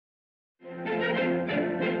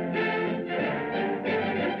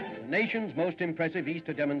nation's most impressive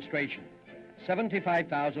Easter demonstration.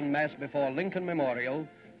 75,000 massed before Lincoln Memorial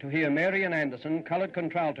to hear Marian Anderson, colored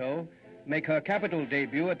contralto, make her capital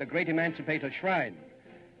debut at the great Emancipator Shrine.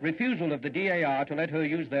 Refusal of the D.A.R. to let her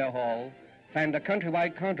use their hall fanned a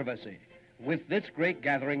countrywide controversy, with this great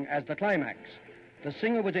gathering as the climax. The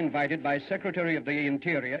singer was invited by Secretary of the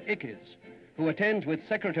Interior, Ickes, who attends with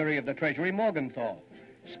Secretary of the Treasury, Morgenthau.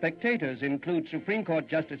 Spectators include Supreme Court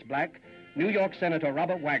Justice Black, New York Senator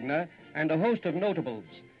Robert Wagner, and a host of notables,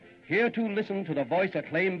 here to listen to the voice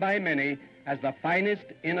acclaimed by many as the finest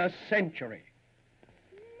in a century.